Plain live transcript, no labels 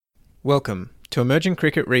Welcome to Emerging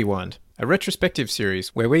Cricket Rewind, a retrospective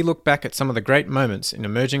series where we look back at some of the great moments in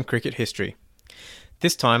emerging cricket history.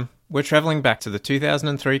 This time, we're travelling back to the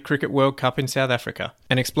 2003 Cricket World Cup in South Africa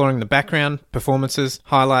and exploring the background, performances,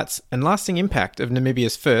 highlights and lasting impact of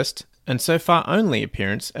Namibia's first, and so far only,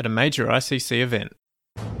 appearance at a major ICC event.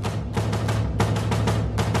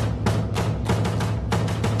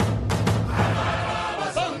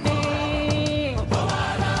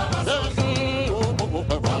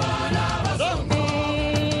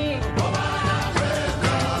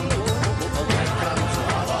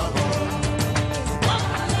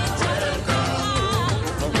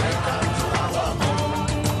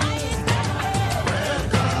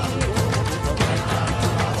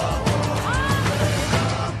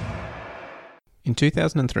 In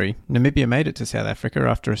 2003, Namibia made it to South Africa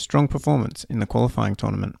after a strong performance in the qualifying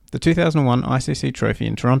tournament, the 2001 ICC Trophy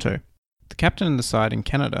in Toronto. The captain of the side in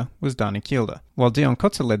Canada was Dani Kielder, while Dion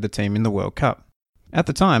Kotze led the team in the World Cup. At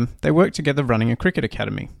the time, they worked together running a cricket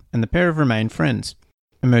academy, and the pair have remained friends.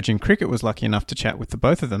 Emerging Cricket was lucky enough to chat with the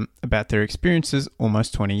both of them about their experiences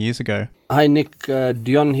almost 20 years ago. Hi Nick,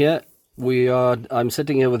 Dion here. I'm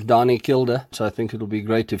sitting here with Dani Kielder, so I think it'll be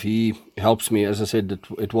great if he helps me. As I said,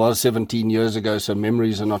 it was 17 years ago, so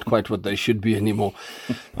memories are not quite what they should be anymore.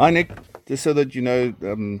 Hi Nick, just so that you know,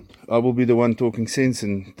 I will be the one talking sense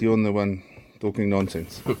and Dion the one talking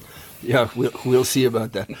nonsense. Yeah, we'll see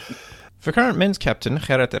about that. For current men's captain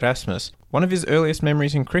Gerrit Erasmus, one of his earliest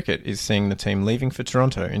memories in cricket is seeing the team leaving for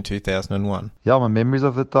Toronto in 2001. Yeah, my memories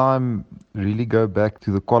of the time really go back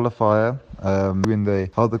to the qualifier. When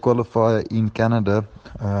they held the qualifier in Canada,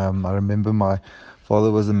 I remember my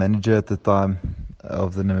father was the manager at the time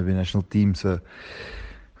of the Namibia national team, so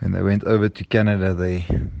when they went over to Canada, they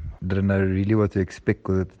didn't know really what to expect,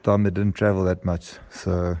 because at the time they didn't travel that much.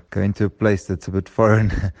 So going to a place that's a bit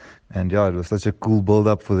foreign, and yeah, it was such a cool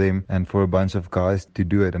build-up for them and for a bunch of guys to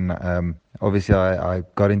do it. And obviously I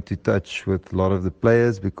got into touch with a lot of the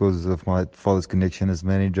players because of my father's connection as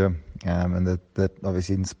manager, and that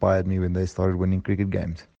obviously inspired me when they started winning cricket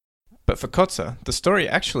games. But for Kotze, the story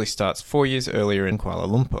actually starts 4 years earlier in Kuala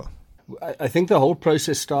Lumpur. I think the whole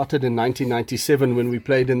process started in 1997 when we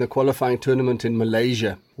played in the qualifying tournament in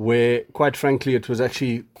Malaysia, where, quite frankly, it was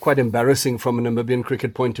actually quite embarrassing from a Namibian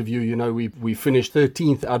cricket point of view. You know, we finished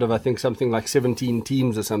 13th out of, I think, something like 17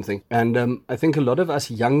 teams or something. And I think a lot of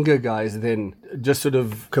us younger guys then just sort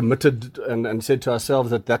of committed and said to ourselves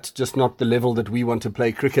that that's just not the level that we want to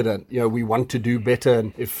play cricket at. You know, we want to do better.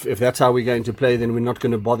 And if that's how we're going to play, then we're not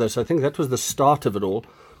going to bother. So I think that was the start of it all.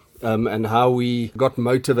 And how we got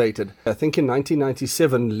motivated. I think in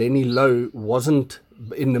 1997, Lenny Lowe wasn't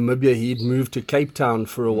in Namibia. He'd moved to Cape Town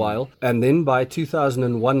for a while. And then by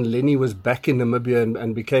 2001, Lenny was back in Namibia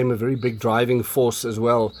and became a very big driving force as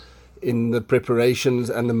well in the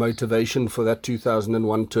preparations and the motivation for that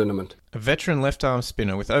 2001 tournament. A veteran left-arm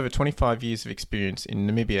spinner with over 25 years of experience in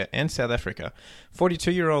Namibia and South Africa,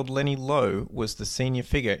 42-year-old Lenny Lowe was the senior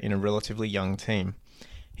figure in a relatively young team.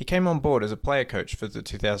 He came on board as a player coach for the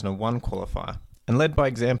 2001 qualifier and led by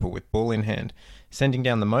example with ball in hand, sending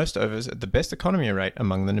down the most overs at the best economy rate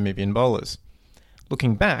among the Namibian bowlers.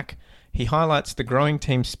 Looking back, he highlights the growing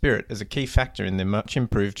team spirit as a key factor in their much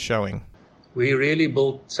improved showing. We really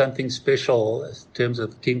built something special in terms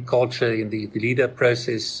of team culture in the lead-up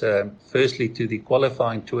process, firstly to the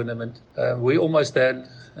qualifying tournament. We almost had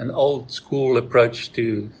an old school approach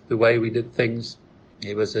to the way we did things.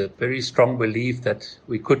 There was a very strong belief that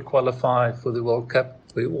we could qualify for the World Cup.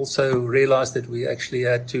 We also realized that we actually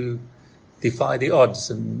had to defy the odds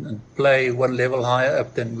and play one level higher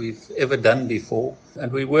up than we've ever done before.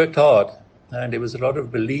 And we worked hard. And there was a lot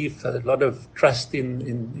of belief, a lot of trust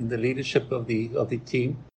in the leadership of the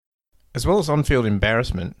team. As well as on-field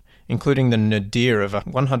embarrassment, including the nadir of a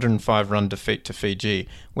 105-run defeat to Fiji,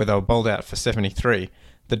 where they were bowled out for 73,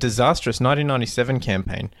 the disastrous 1997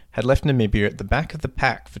 campaign had left Namibia at the back of the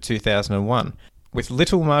pack for 2001, with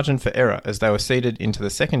little margin for error as they were seeded into the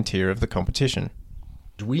second tier of the competition.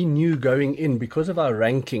 We knew going in, because of our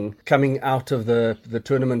ranking coming out of the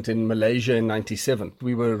tournament in Malaysia in 97,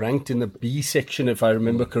 we were ranked in the B section, if I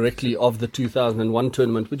remember correctly, of the 2001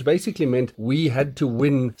 tournament, which basically meant we had to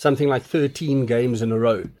win something like 13 games in a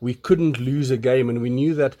row. We couldn't lose a game, and we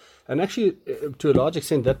knew that, and actually, to a large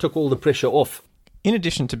extent, that took all the pressure off. In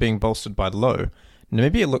addition to being bolstered by Lowe,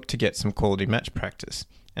 Namibia looked to get some quality match practice,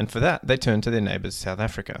 and for that they turned to their neighbours South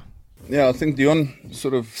Africa. Yeah, I think Dion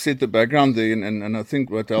sort of set the background there, and I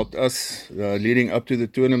think what helped us leading up to the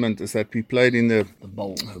tournament is that we played in the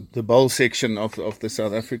bowl section of the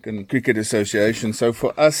South African Cricket Association. So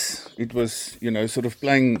for us, it was, sort of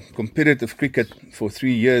playing competitive cricket for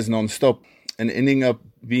 3 years non-stop and ending up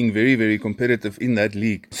being very, very competitive in that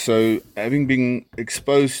league. So having been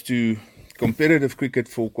exposed to competitive cricket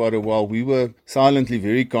for quite a while, we were silently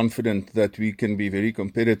very confident that we can be very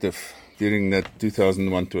competitive during that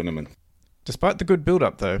 2001 tournament. Despite the good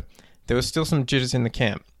build-up, though, there was still some jitters in the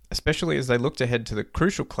camp, especially as they looked ahead to the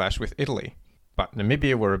crucial clash with Italy. But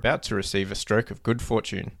Namibia were about to receive a stroke of good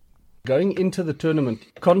fortune. Going into the tournament,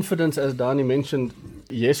 confidence, as Dani mentioned,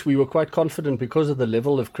 yes, we were quite confident because of the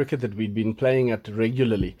level of cricket that we'd been playing at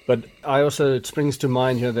regularly. But it springs to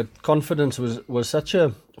mind here that confidence was such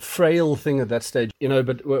a frail thing at that stage,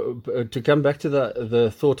 but to come back to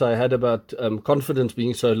the thought I had about confidence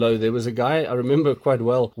being so low, there was a guy I remember quite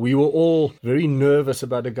well. We were all very nervous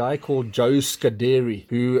about a guy called Joe Scuderi,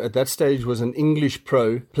 who at that stage was an English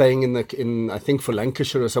pro playing in I think for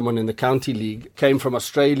Lancashire or someone in the county league, came from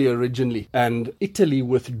Australia originally, and Italy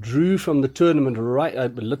withdrew from the tournament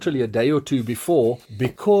literally a day or two before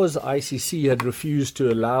because ICC had refused to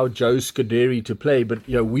allow Joe Scuderi to play. But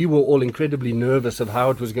we were all incredibly nervous of how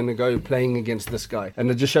it was going to go playing against this guy, and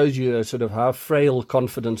it just shows you sort of how frail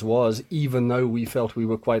confidence was, even though we felt we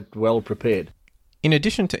were quite well prepared. In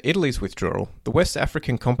addition to Italy's withdrawal, the West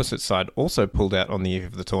African composite side also pulled out on the eve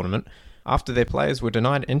of the tournament after their players were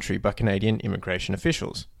denied entry by Canadian immigration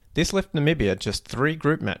officials. This left Namibia just 3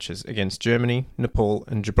 group matches against Germany, Nepal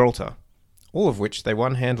and Gibraltar, all of which they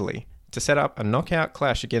won handily, to set up a knockout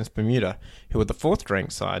clash against Bermuda, who were the 4th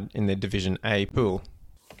ranked side in their Division A pool.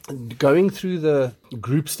 Going through the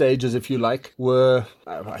group stages, if you like, were,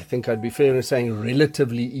 I think I'd be fair in saying,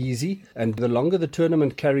 relatively easy. And the longer the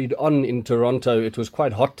tournament carried on in Toronto, it was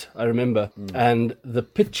quite hot, I remember. And the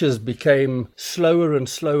pitches became slower and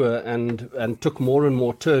slower and took more and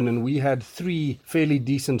more turn. And we had 3 fairly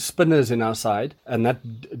decent spinners in our side. And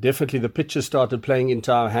that definitely, the pitches started playing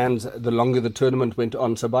into our hands the longer the tournament went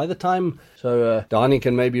on. So by the time, Dani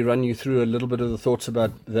can maybe run you through a little bit of the thoughts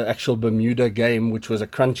about the actual Bermuda game, which was a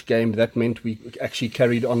crunch game. That meant we actually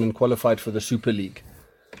carried on and qualified for the Super League.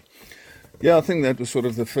 Yeah, I think that was sort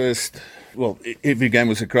of the first. Well, every game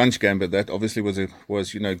was a crunch game, but that obviously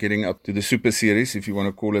was getting up to the Super Series, if you want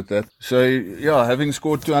to call it that. So yeah, having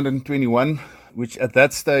scored 221, which at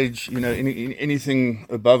that stage, anything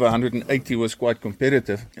above 180 was quite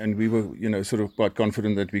competitive, and we were sort of quite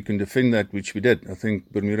confident that we can defend that, which we did. I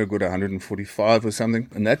think Bermuda got 145 or something,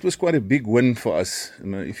 and that was quite a big win for us.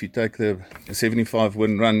 If you take the 75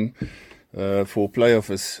 win run for playoff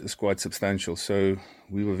is quite substantial. So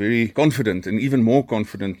we were very confident, and even more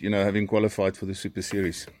confident, having qualified for the Super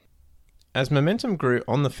Series. As momentum grew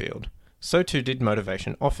on the field, so too did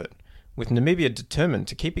motivation off it, with Namibia determined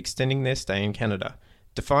to keep extending their stay in Canada,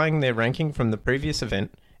 defying their ranking from the previous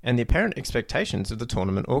event and the apparent expectations of the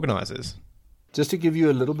tournament organisers. Just to give you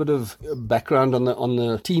a little bit of background on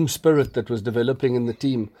the team spirit that was developing in the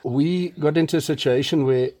team, we got into a situation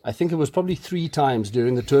where I think it was probably 3 times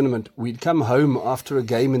during the tournament we'd come home after a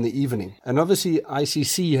game in the evening. And obviously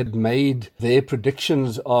ICC had made their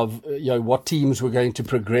predictions of what teams were going to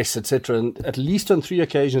progress, etc. And at least on 3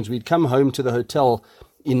 occasions we'd come home to the hotel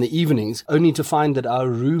in the evenings only to find that our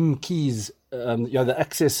room keys, the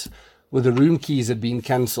access with the room keys had been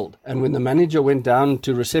cancelled. And when the manager went down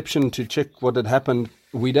to reception to check what had happened,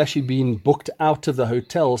 we'd actually been booked out of the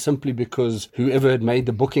hotel simply because whoever had made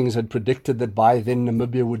the bookings had predicted that by then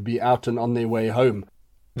Namibia would be out and on their way home.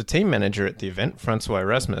 The team manager at the event, Francois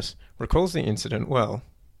Erasmus, recalls the incident well.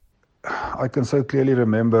 I can so clearly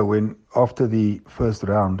remember when, after the first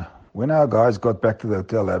round, when our guys got back to the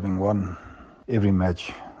hotel having won every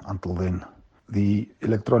match until then, the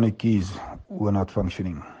electronic keys were not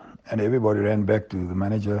functioning. And everybody ran back to the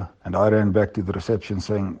manager, and I ran back to the reception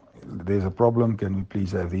saying, there's a problem, can we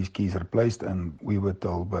please have these keys replaced? And we were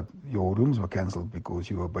told, but your rooms were cancelled because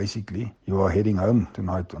you are heading home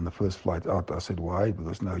tonight on the first flight out. I said, why?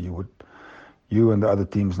 Because now you and the other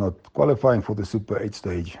teams not qualifying for the Super 8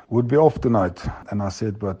 stage would be off tonight. And I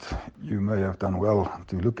said, but you may have done well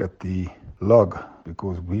to look at the log,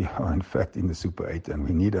 because we are in fact in the Super 8 and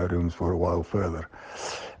we need our rooms for a while further.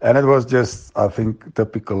 And it was just, I think,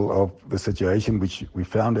 typical of the situation which we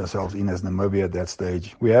found ourselves in as Namibia at that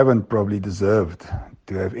stage. We haven't probably deserved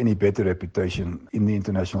to have any better reputation in the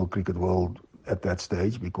international cricket world at that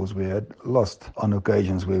stage, because we had lost on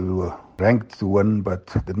occasions where we were ranked to win but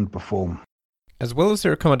didn't perform. As well as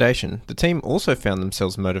their accommodation, the team also found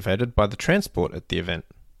themselves motivated by the transport at the event.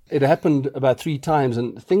 It happened about 3 times,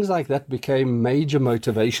 and things like that became major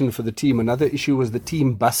motivation for the team. Another issue was the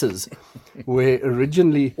team buses, where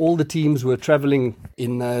originally all the teams were traveling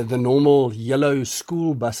in the normal yellow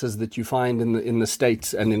school buses that you find in the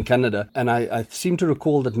States and in Canada. And I seem to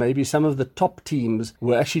recall that maybe some of the top teams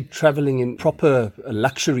were actually traveling in proper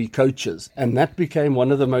luxury coaches. And that became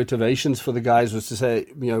one of the motivations for the guys, was to say,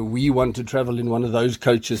 we want to travel in one of those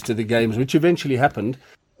coaches to the games, which eventually happened.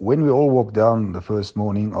 When we all walked down the first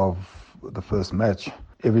morning of the first match,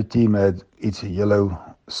 every team had its yellow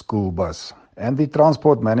school bus. And the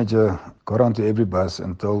transport manager got onto every bus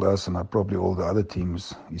and told us, and probably all the other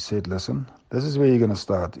teams, he said, listen, this is where you're going to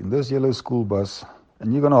start, in this yellow school bus,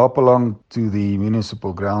 and you're going to hop along to the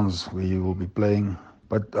municipal grounds where you will be playing.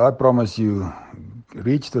 But I promise you,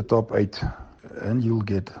 reach the top 8 and you'll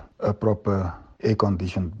get a proper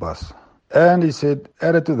air-conditioned bus. And he said,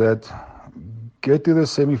 added to that, get to the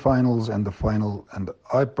semi-finals and the final, and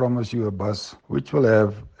I promise you a bus which will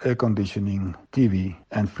have air conditioning, TV,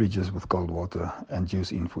 and fridges with cold water and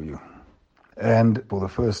juice in for you. And for the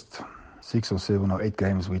first 6 or 7 or 8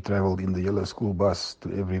 games, we traveled in the yellow school bus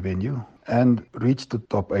to every venue and reached the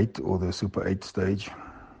top 8 or the Super 8 stage,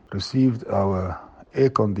 received our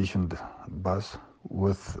air-conditioned bus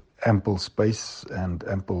with ample space and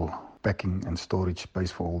ample packing and storage space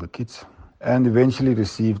for all the kids, and eventually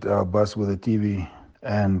received our bus with a TV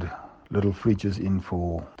and little fridges in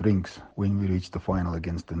for drinks when we reached the final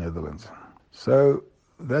against the Netherlands. So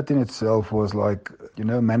that in itself was like,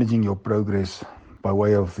 managing your progress by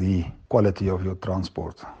way of the quality of your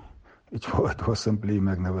transport. It was simply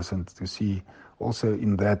magnificent to see also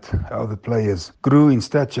in that how the players grew in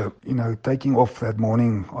stature, taking off that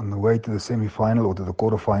morning on the way to the semi-final or to the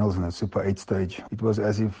quarterfinals in the Super 8 stage. It was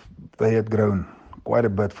as if they had grown quite a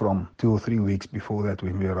bit from 2 or 3 weeks before that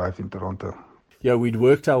when we arrived in Toronto. Yeah, we'd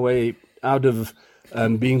worked our way out of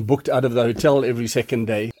being booked out of the hotel every second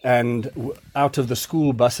day and out of the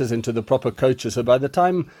school buses into the proper coaches. So by the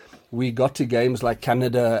time we got to games like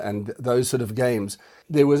Canada and those sort of games,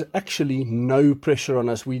 there was actually no pressure on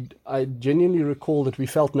us. I genuinely recall that we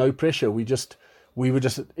felt no pressure. We were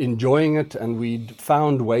just enjoying it, and we'd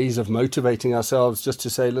found ways of motivating ourselves just to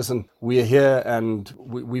say, listen, we're here and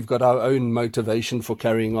we've got our own motivation for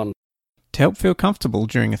carrying on. To help feel comfortable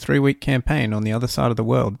during a 3-week campaign on the other side of the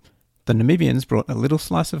world, the Namibians brought a little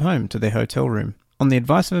slice of home to their hotel room, on the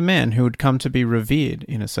advice of a man who had come to be revered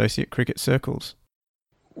in associate cricket circles.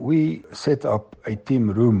 We set up a team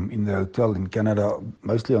room in the hotel in Canada,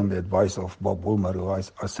 mostly on the advice of Bob Wilmer, who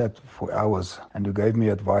I sat for hours and who gave me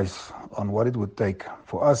advice on what it would take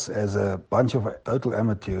for us as a bunch of total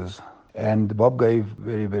amateurs. And Bob gave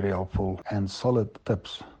very, very helpful and solid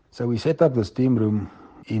tips. So we set up this team room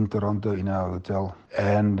in Toronto in our hotel.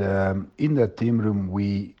 And in that team room,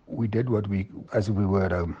 we did as if we were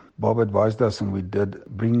at home. Bob advised us, and we did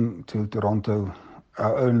bring to Toronto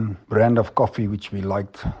our own brand of coffee, which we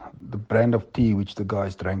liked, the brand of tea, which the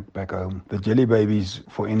guys drank back home, the jelly babies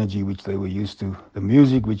for energy, which they were used to, the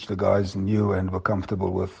music, which the guys knew and were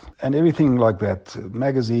comfortable with, and everything like that,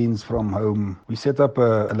 magazines from home. We set up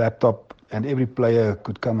a laptop, and every player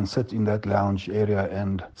could come and sit in that lounge area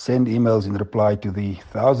and send emails in reply to the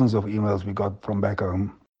thousands of emails we got from back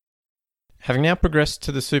home. Having now progressed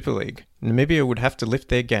to the Super League, Namibia would have to lift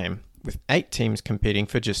their game, with 8 teams competing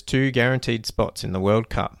for just 2 guaranteed spots in the World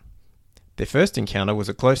Cup. Their first encounter was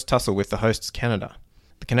a close tussle with the hosts Canada.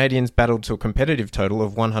 The Canadians battled to a competitive total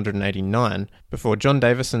of 189 before John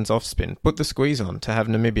Davison's off-spin put the squeeze on to have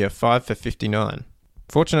Namibia 5 for 59.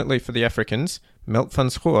 Fortunately for the Africans, Melt van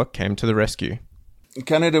Schoor came to the rescue.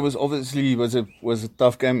 Canada was a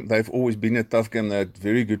tough game. They've always been a tough game. They had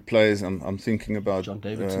very good players. I'm thinking about John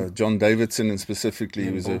Davidson, and specifically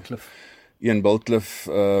Ian Boltcliffe.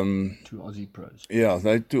 2 Aussie pros. Yeah,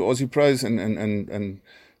 they 2 Aussie pros, and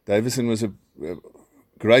Davison was a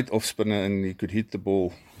great off spinner, and he could hit the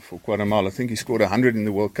ball for quite a mile. I think he scored 100 in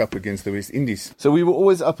the World Cup against the West Indies. So we were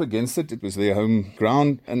always up against it. It was their home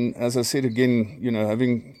ground, and as I said again,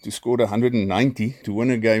 having to score 190 to win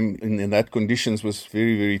a game in that conditions was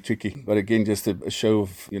very, very tricky. But again, just a show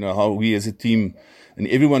of how we as a team and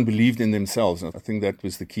everyone believed in themselves. I think that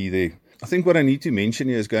was the key there. I think what I need to mention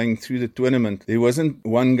here is going through the tournament, there wasn't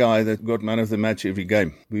one guy that got man of the match every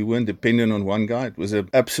game. We weren't dependent on one guy. It was an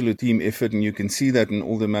absolute team effort, and you can see that in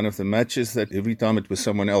all the man of the matches, that every time it was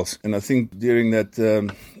someone else. And I think during that,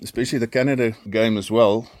 especially the Canada game as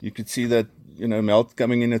well, you could see that Melt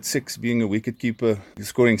coming in at 6, being a wicketkeeper,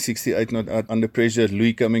 scoring 68 not under pressure.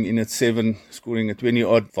 Louis coming in at 7, scoring a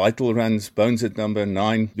 20-odd vital runs. Bones at number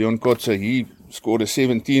 9. Bjorn Kotze, he scored a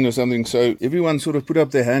 17 or something. So everyone sort of put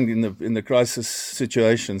up their hand in the crisis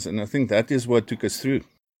situations, and I think that is what took us through.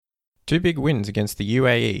 Two big wins against the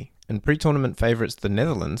UAE and pre-tournament favourites the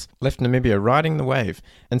Netherlands left Namibia riding the wave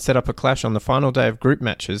and set up a clash on the final day of group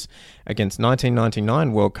matches against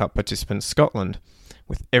 1999 World Cup participant Scotland,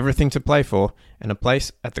 with everything to play for and a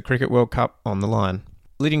place at the Cricket World Cup on the line.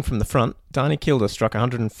 Leading from the front, Dani Kilda struck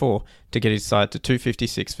 104 to get his side to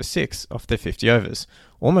 256 for 6 off their 50 overs,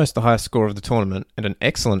 almost the highest score of the tournament and an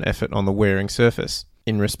excellent effort on the wearing surface.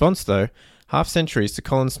 In response though, half-centuries to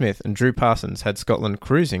Colin Smith and Drew Parsons had Scotland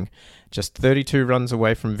cruising, just 32 runs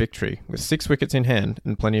away from victory, with 6 wickets in hand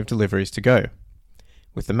and plenty of deliveries to go.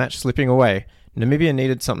 With the match slipping away, Namibia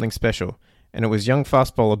needed something special, and it was young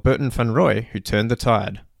fast bowler Burton van Rooy who turned the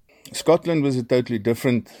tide. Scotland was a totally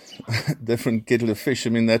different kettle of fish. I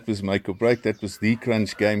mean, that was make or break. That was the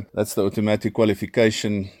crunch game. That's the automatic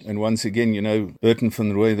qualification. And once again, Burton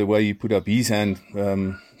van Rooy, the way he put up his hand,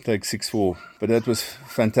 take 6-4. But that was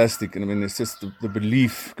fantastic. And I mean, it's just the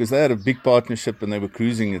belief, because they had a big partnership and they were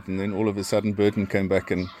cruising it. And then all of a sudden, Burton came back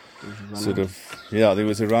and there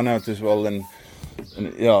was a run out as well. And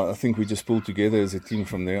I think we just pulled together as a team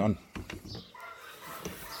from there on.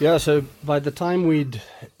 Yeah, so by the time we'd,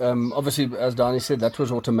 obviously, as Dani said, that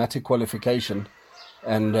was automatic qualification.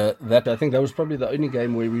 And I think that was probably the only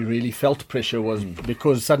game where we really felt pressure, was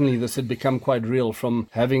because suddenly this had become quite real, from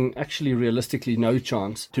having actually realistically no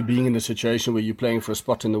chance to being in a situation where you're playing for a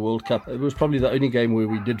spot in the World Cup. It was probably the only game where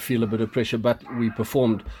we did feel a bit of pressure, but we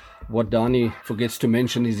performed. What Dani forgets to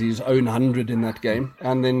mention is his own 100 in that game.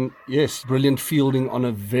 And then, yes, brilliant fielding on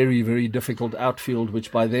a very, very difficult outfield,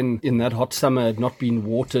 which by then, in that hot summer, had not been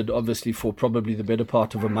watered, obviously, for probably the better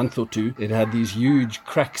part of a month or two. It had these huge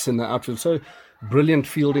cracks in the outfield. So brilliant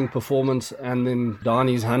fielding performance, and then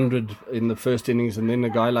Dani's 100 in the first innings, and then a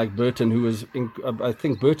guy like Burton, who was, I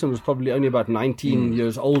think Burton was probably only about 19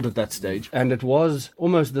 years old at that stage, and it was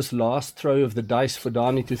almost this last throw of the dice for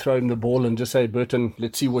Dani to throw him the ball and just say, Burton,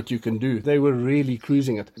 let's see what you can do. They were really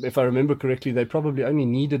cruising it. If I remember correctly, they probably only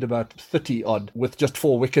needed about 30 odd with just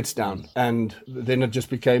 4 wickets down, and then it just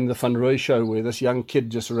became the Van Rooy show, where this young kid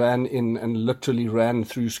just ran in and literally ran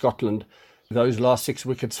through Scotland. Those last 6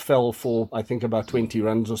 wickets fell for, I think, about 20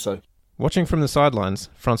 runs or so. Watching from the sidelines,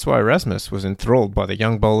 Francois Erasmus was enthralled by the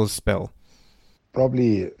young bowler's spell.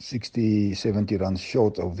 Probably 60, 70 runs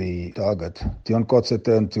short of the target. Dion Kotze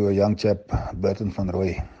turned to a young chap, Burton van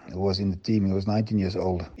Rooy, who was in the team. He was 19 years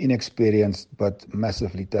old, inexperienced but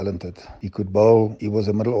massively talented. He could bowl. He was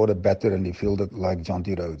a middle order batter, and he fielded like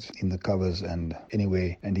Jonty Rhodes in the covers and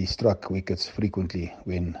anywhere. And he struck wickets frequently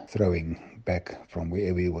when throwing back from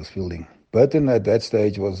wherever he was fielding. Burton at that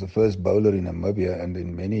stage was the first bowler in Namibia, and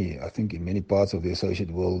in many parts of the associate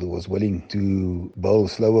world, was willing to bowl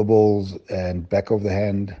slower balls and back of the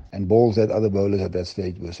hand, and balls that other bowlers at that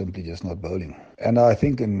stage were simply just not bowling. And I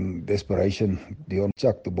think in desperation, Dion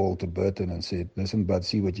chucked the ball to Burton and said, listen, bud,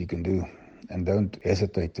 see what you can do. And don't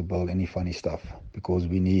hesitate to bowl any funny stuff, because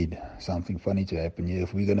we need something funny to happen here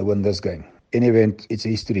if we're going to win this game. In event, it's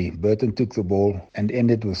history. Burton took the ball and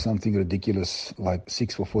ended with something ridiculous like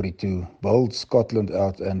 6 for 42, bowled Scotland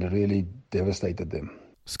out and really devastated them.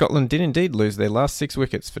 Scotland did indeed lose their last 6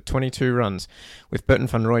 wickets for 22 runs, with Burton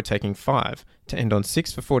van Rooy taking 5 to end on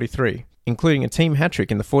 6 for 43, including a team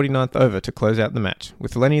hat-trick in the 49th over to close out the match,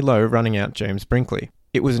 with Lenny Lowe running out James Brinkley.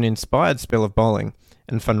 It was an inspired spell of bowling,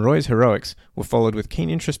 and Van Rooy's heroics were followed with keen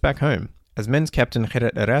interest back home, as men's captain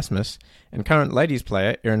Gerrit Erasmus and current ladies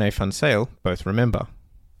player Irene van Zyl both remember.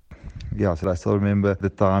 Yeah, so I still remember the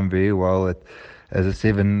time very well. As a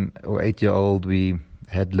 7 or 8 year old, we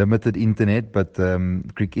had limited internet, but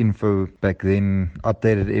Cricket Info back then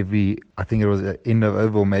updated I think it was end of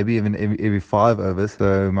over, or maybe even every 5 overs.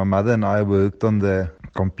 So my mother and I worked on the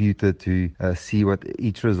computer to see what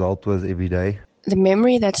each result was every day. The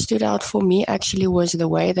memory that stood out for me actually was the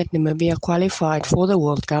way that Namibia qualified for the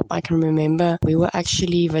World Cup. I can remember we were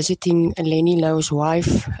actually visiting Lenny Lowe's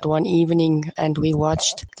wife one evening, and we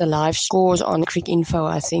watched the live scores on Cricket Info,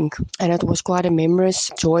 I think. And it was quite a memorous,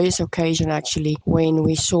 joyous occasion actually, when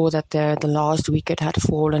we saw that the last wicket had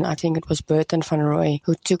fallen. I think it was Burton van Rooy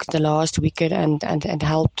who took the last wicket and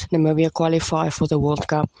helped Namibia qualify for the World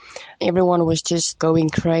Cup. Everyone was just going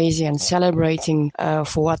crazy and celebrating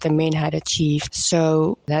for what the men had achieved.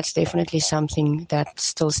 So that's definitely something that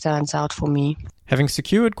still stands out for me. Having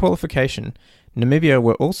secured qualification, Namibia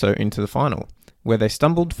were also into the final, where they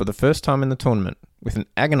stumbled for the first time in the tournament, with an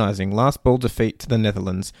agonising last ball defeat to the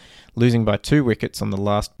Netherlands, losing by 2 wickets on the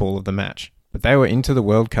last ball of the match. But they were into the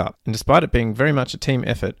World Cup, and despite it being very much a team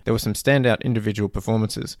effort, there were some standout individual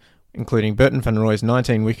performances, including Burton van Rooy's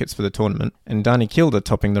 19 wickets for the tournament and Dani Kilda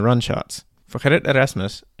topping the run charts. For Gerrit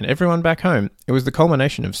Erasmus and everyone back home, it was the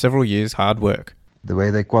culmination of several years' hard work. The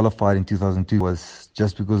way they qualified in 2002 was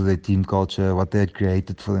just because of their team culture, what they had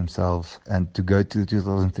created for themselves. And to go to the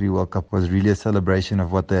 2003 World Cup was really a celebration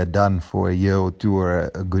of what they had done for a year or two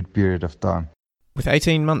or a good period of time. With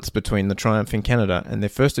 18 months between the triumph in Canada and their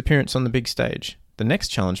first appearance on the big stage, the next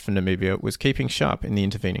challenge for Namibia was keeping sharp in the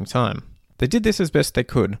intervening time. They did this as best they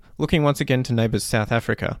could, looking once again to neighbours South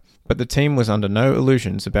Africa, but the team was under no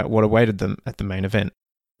illusions about what awaited them at the main event.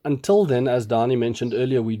 Until then, as Dani mentioned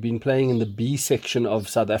earlier, we'd been playing in the B section of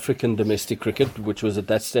South African domestic cricket, which was at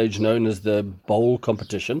that stage known as the bowl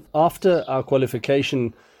competition. After our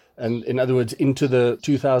qualification, and in other words, into the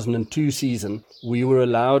 2002 season, we were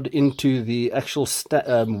allowed into the actual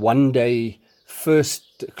one-day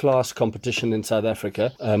first-class competition in South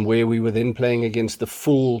Africa, where we were then playing against the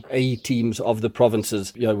full A teams of the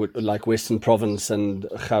provinces, like Western Province and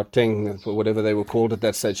Gauteng, whatever they were called at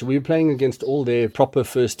that stage. So we were playing against all their proper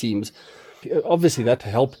first teams. Obviously, that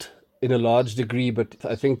helped in a large degree, but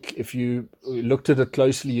I think if you looked at it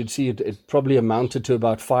closely, you'd see it probably amounted to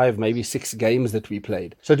about 5, maybe 6 games that we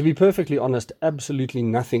played. So to be perfectly honest, absolutely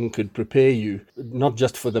nothing could prepare you, not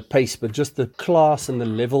just for the pace, but just the class and the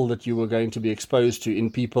level that you were going to be exposed to in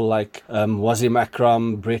people like Wasim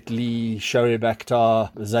Akram, Brett Lee, Shoaib Akhtar,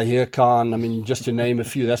 Zahir Khan. I mean, just to name a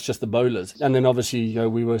few, that's just the bowlers. And then obviously,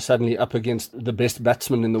 we were suddenly up against the best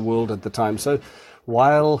batsmen in the world at the time. So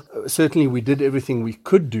while certainly we did everything we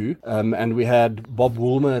could do, and we had Bob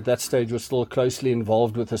Woolmer at that stage was still closely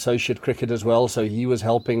involved with associate cricket as well, so he was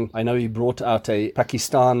helping. I know he brought out a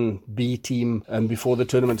Pakistan B team before the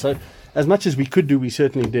tournament. So as much as we could do, we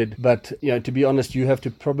certainly did. But to be honest, you have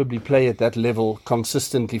to probably play at that level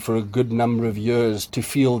consistently for a good number of years to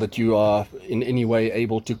feel that you are in any way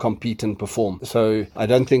able to compete and perform. So I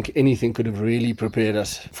don't think anything could have really prepared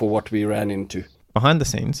us for what we ran into. Behind the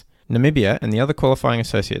scenes, Namibia and the other qualifying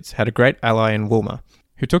associates had a great ally in Woolmer,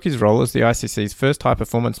 who took his role as the ICC's first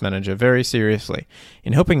high-performance manager very seriously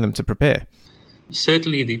in helping them to prepare.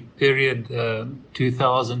 Certainly the period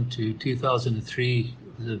 2000 to 2003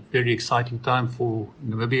 was a very exciting time for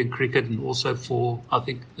Namibian cricket and also for, I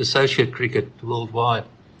think, associate cricket worldwide.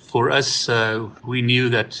 For us, we knew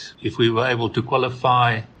that if we were able to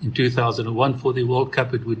qualify in 2001 for the World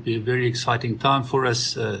Cup, it would be a very exciting time for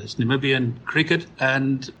us as Namibian cricket.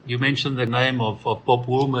 And you mentioned the name of Bob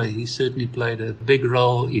Woolmer. He certainly played a big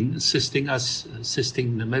role in assisting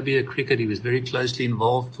Namibia cricket. He was very closely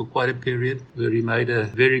involved for quite a period, where he made a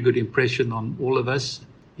very good impression on all of us.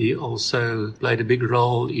 He also played a big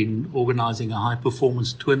role in organising a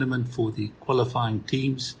high-performance tournament for the qualifying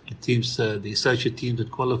teams, the associate teams that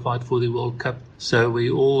qualified for the World Cup. So we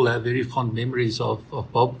all have very fond memories of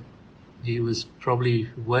Bob. He was probably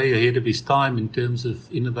way ahead of his time in terms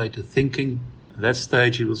of innovative thinking. At that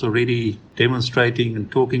stage, he was already demonstrating and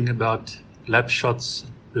talking about lap shots,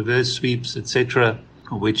 reverse sweeps, etc.,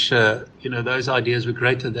 which, those ideas were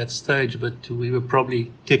great at that stage, but we were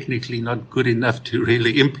probably technically not good enough to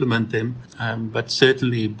really implement them. But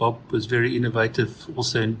certainly Bob was very innovative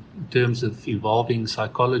also in terms of involving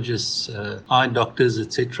psychologists, eye doctors,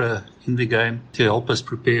 etc. in the game to help us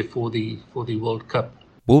prepare for the World Cup.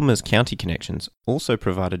 Woolmer's county connections also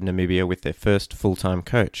provided Namibia with their first full-time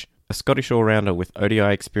coach, a Scottish all-rounder with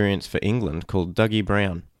ODI experience for England called Dougie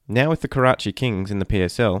Brown. Now with the Karachi Kings in the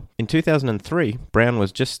PSL, in 2003, Brown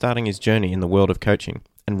was just starting his journey in the world of coaching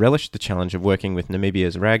and relished the challenge of working with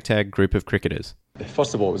Namibia's ragtag group of cricketers.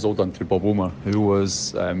 First of all, it was all done through Bob Woolmer, who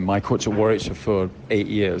was my coach at Warwickshire for 8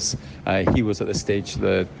 years. He was at this stage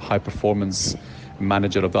the high-performance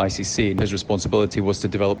manager of the ICC. His responsibility was to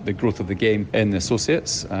develop the growth of the game in the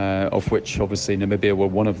associates, of which obviously Namibia were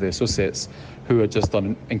one of the associates who had just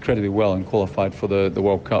done incredibly well and qualified for the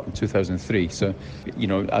World Cup in 2003. So,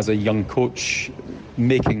 as a young coach,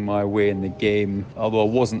 making my way in the game, although I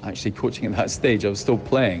wasn't actually coaching at that stage, I was still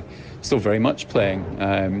playing, still very much playing.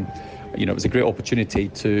 It was a great opportunity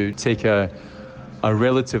to take a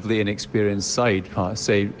relatively inexperienced side, a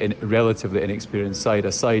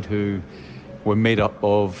side who were made up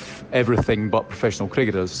of everything but professional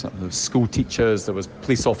cricketers. There were school teachers, there was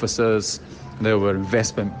police officers, there were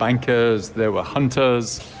investment bankers, there were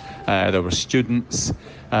hunters, there were students,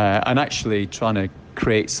 and actually trying to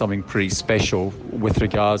create something pretty special with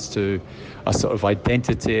regards to a sort of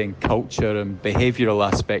identity and culture and behavioural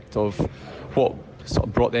aspect of what sort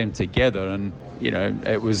of brought them together. And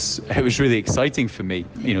it was really exciting for me.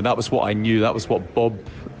 That was what I knew, that was what Bob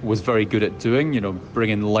was very good at doing,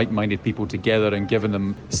 bringing like-minded people together and giving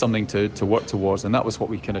them something to work towards, and that was what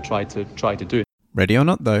we kind of tried to do. Ready or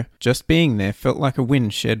not though, just being there felt like a win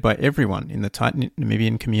shared by everyone in the tight-knit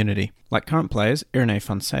Namibian community, like current players Irene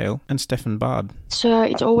van Sale and Stefan Bard. So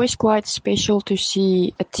it's always quite special to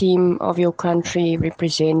see a team of your country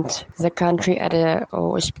represent the country at a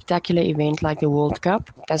spectacular event like the World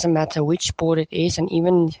Cup. Doesn't matter which sport it is, and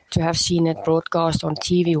even to have seen it broadcast on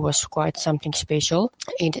TV was quite something special.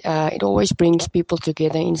 It always brings people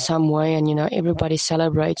together in some way, and everybody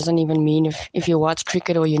celebrates. It doesn't even mean if you watch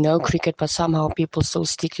cricket or you know cricket, but somehow people still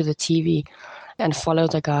stick to the TV and follow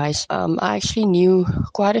the guys. I actually knew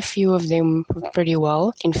quite a few of them pretty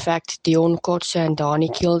well. In fact, Dion Kotze and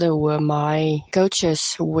Dani Kilde were my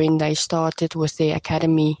coaches when they started with their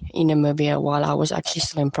academy in Namibia while I was actually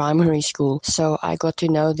still in primary school. So I got to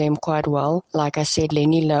know them quite well. Like I said,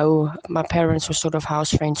 Lenny Lowe, my parents were sort of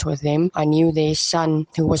house friends with them. I knew their son,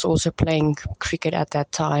 who was also playing cricket at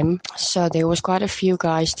that time. So there was quite a few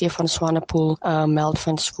guys, Stefan Swanepoel, Meld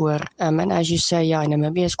van Schoor. And as you say,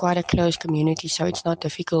 Namibia is quite a close community, so it's not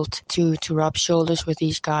difficult to rub shoulders with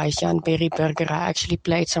these guys. Jan Berry Burger, I actually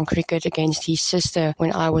played some cricket against his sister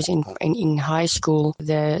when I was in high school.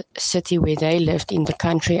 The city where they lived in the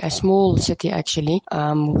country, a small city actually,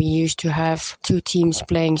 we used to have two teams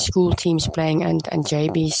playing, school teams playing, and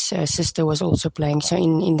JB's sister was also playing. So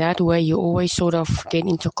in that way, you always sort of get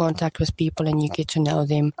into contact with people and you get to know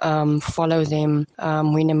them, follow them.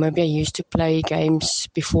 When Namibia used to play games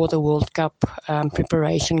before the World Cup,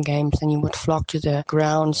 preparation games, and you would flock to the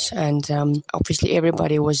grounds, and obviously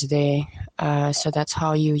everybody was there. So that's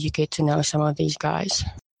how you get to know some of these guys.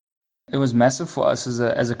 It was massive for us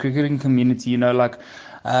as a cricketing community.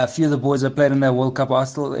 A few of the boys that played in that World Cup, I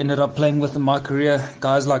still ended up playing with in my career.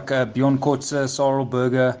 Guys like Bjorn Kotze, Sarel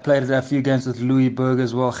Burger, played a few games with Louis Berg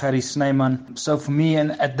as well, Harry Snyman. So for me,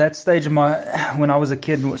 and at that stage when I was a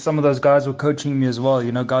kid, some of those guys were coaching me as well.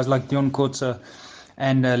 Guys like Dion Kotze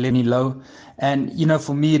and Lenny Lowe. And,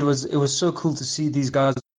 for me, it was so cool to see these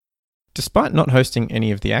guys. Despite not hosting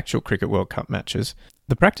any of the actual Cricket World Cup matches,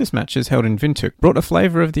 the practice matches held in Windhoek brought a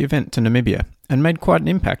flavour of the event to Namibia and made quite an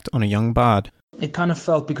impact on a young Bard. It kind of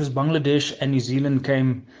felt, because Bangladesh and New Zealand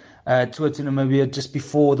came to Namibia just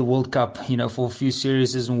before the World Cup, for a few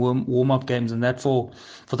series and warm-up games, and that for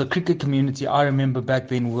the cricket community, I remember back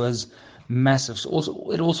then was massive.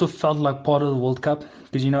 So it also felt like part of the World Cup,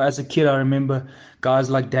 because as a kid I remember guys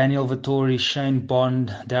like Daniel Vittori, Shane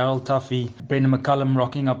Bond, Daryl Tuffy, Brendan McCullum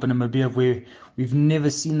rocking up in Namibia where we've never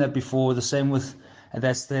seen that before. The same with at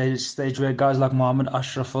that stage where guys like Mohammed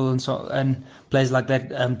Ashraful and players like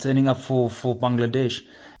that turning up for Bangladesh.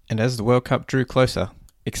 And as the World Cup drew closer,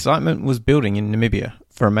 excitement was building in Namibia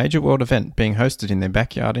for a major world event being hosted in their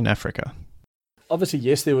backyard in Africa. Obviously,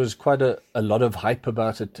 yes, there was quite a lot of hype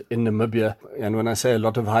about it in Namibia. And when I say a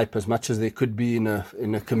lot of hype, as much as there could be in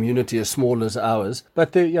a community as small as ours.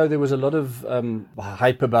 But there was a lot of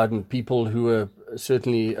hype about it, and people who were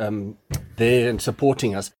certainly there and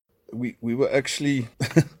supporting us. We were actually,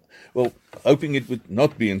 hoping it would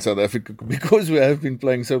not be in South Africa, because we have been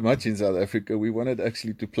playing so much in South Africa. We wanted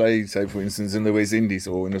actually to play, say, for instance, in the West Indies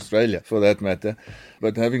or in Australia, for that matter.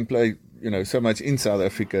 But having played so much in South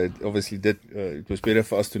Africa, it obviously it was better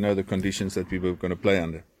for us to know the conditions that we were going to play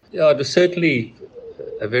under. Yeah, it was certainly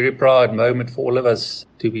a very proud moment for all of us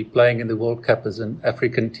to be playing in the World Cup as an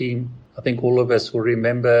African team. I think all of us will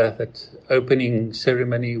remember that opening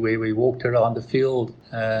ceremony where we walked around the field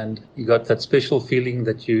and you got that special feeling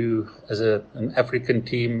that you, as an African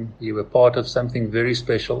team, you were part of something very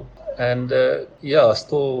special. And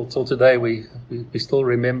still till today, we still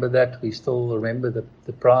remember that. We still remember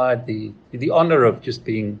the pride, the honor of just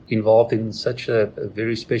being involved in such a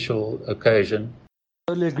very special occasion.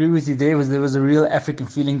 I totally agree with you. There was a real African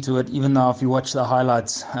feeling to it, even now if you watch the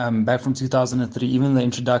highlights back from 2003, even the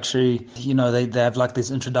introductory, they have like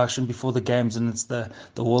this introduction before the games, and it's the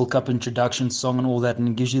World Cup introduction song and all that, and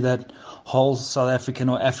it gives you that whole South African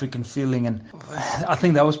or African feeling. And I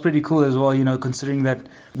think that was pretty cool as well, considering that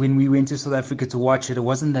when we went to South Africa to watch it, it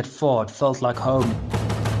wasn't that far. It felt like home.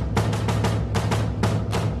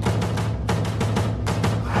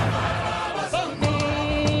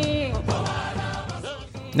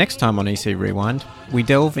 Next time on EC Rewind, we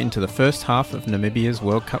delve into the first half of Namibia's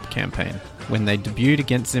World Cup campaign, when they debuted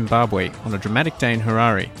against Zimbabwe on a dramatic day in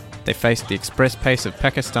Harare. They faced the express pace of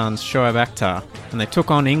Pakistan's Shoaib Akhtar, and they took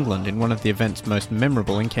on England in one of the event's most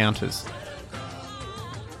memorable encounters.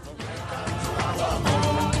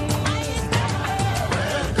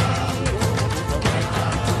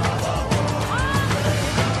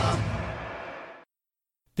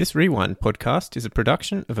 This Rewind podcast is a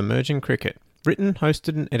production of Emerging Cricket, written,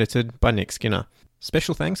 hosted and edited by Nick Skinner.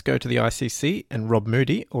 Special thanks go to the ICC and Rob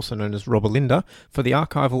Moody, also known as Robalinda, for the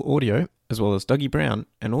archival audio, as well as Dougie Brown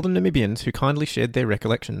and all the Namibians who kindly shared their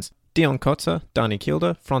recollections. Dion Kotzer, Dani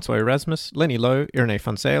Kilda, Francois Erasmus, Lenny Lowe, Irene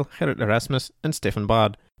van Zyl, Gerrit Erasmus and Stefan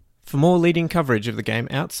Bard. For more leading coverage of the game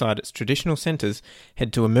outside its traditional centres,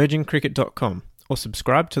 head to emergingcricket.com or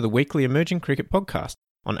subscribe to the weekly Emerging Cricket podcast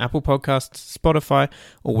on Apple Podcasts, Spotify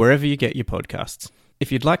or wherever you get your podcasts.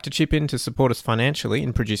 If you'd like to chip in to support us financially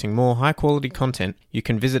in producing more high-quality content, you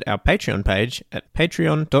can visit our Patreon page at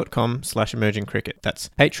patreon.com/emergingcricket. That's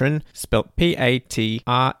Patreon, spelt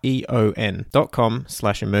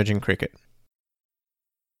Patreon.com/emergingcricket.